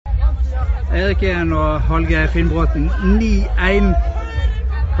Erik Ehen og Hallgeir Finnbråten, 9-1.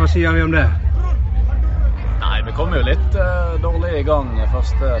 Hva sier vi om det? Nei, vi kom jo litt dårlig i gang de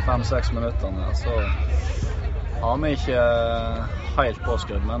første 5-6 minutterne. Så har vi ikke helt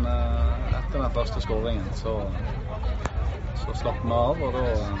påskrudd, men etter den første skåringen så slapp vi av, og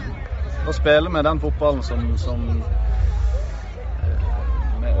da spiller vi den fotballen som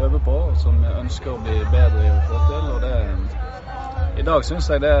vi øver på, og som vi ønsker å bli bedre i å få til, og i dag synes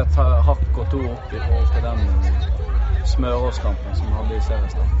jeg det hakk og to opp i forhold til den smørårskampen som vi hadde i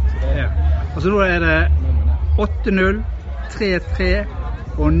seriestarten. Altså nå er det 8-0, 3-3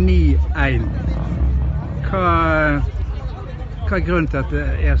 og 9-1. Hva er grunnen til at det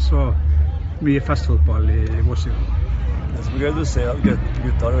er så mye festfotball i Vårsjøen? Det som er gøy, du ser at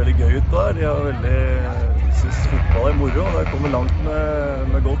gutta har det veldig gøy ut på der. De synes fotball er moro, og de kommer langt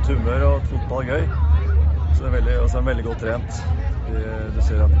med godt humør og at fotball er gøy. Så det er veldig godt trent. Du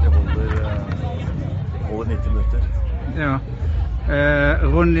ser at de holder 90 minutter. Ja.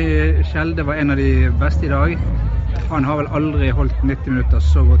 Ronny Kjelde var en av de beste i dag. Han har vel aldri holdt 90 minutter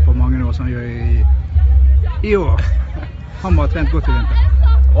så godt på mange år som han gjør i år. Han har trent godt i vinter.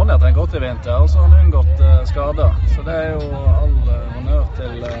 Ronny har trent godt i vinter, og så har han unngått skader. Så det er jo all honnør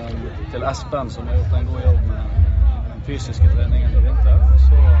til Espen, som har gjort en god jobb med den fysiske treningen i vinter. Og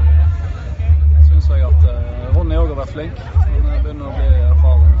så synes jeg at Ronny også har vært flink. Han begynner å bli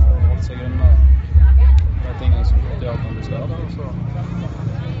erfaren og holdt seg unna de tingene som fort gjør at han blir skadet.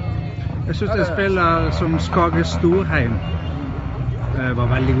 Jeg synes en spiller som Skage Storheim var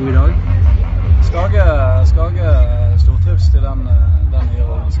veldig god i dag. Skage stortrives til den nye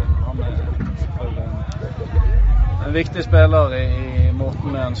rollen sin. Han er selvfølgelig en viktig spiller i måten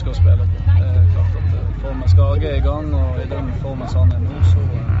vi ønsker å spille på. Det er klart at får vi Skage i gang, og i den formen som han er nå, så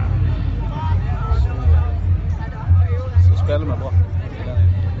spiller vi bra.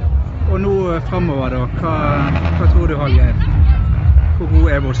 Og nå fremover da, hva tror du, Hallgeir? Hvor god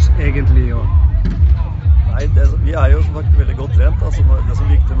er Voss egentlig? Nei, vi er jo som sagt veldig godt trent. Altså, det som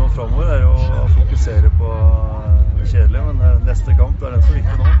er viktig nå fremover er å fokusere på kjedelig, men neste kamp er den som er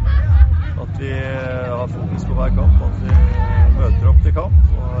viktig nå. At vi har fokus på hver kamp, at vi møter opp til kamp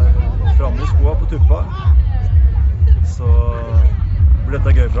og er fremme i skoene på tuppa. Så blir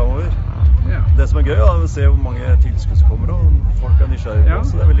dette gøy fremover. Ja. Det som er gøy er å se hvor mange tilskudd som kommer, og folk er nysgjerrige på,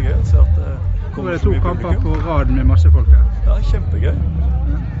 så det er veldig gøy å se at det kommer så mye publikum. 2 kamper på rad med masse folk her. Ja, kjempegøy.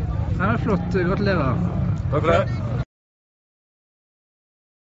 Ja, flott. Gratulerer. Takk for det.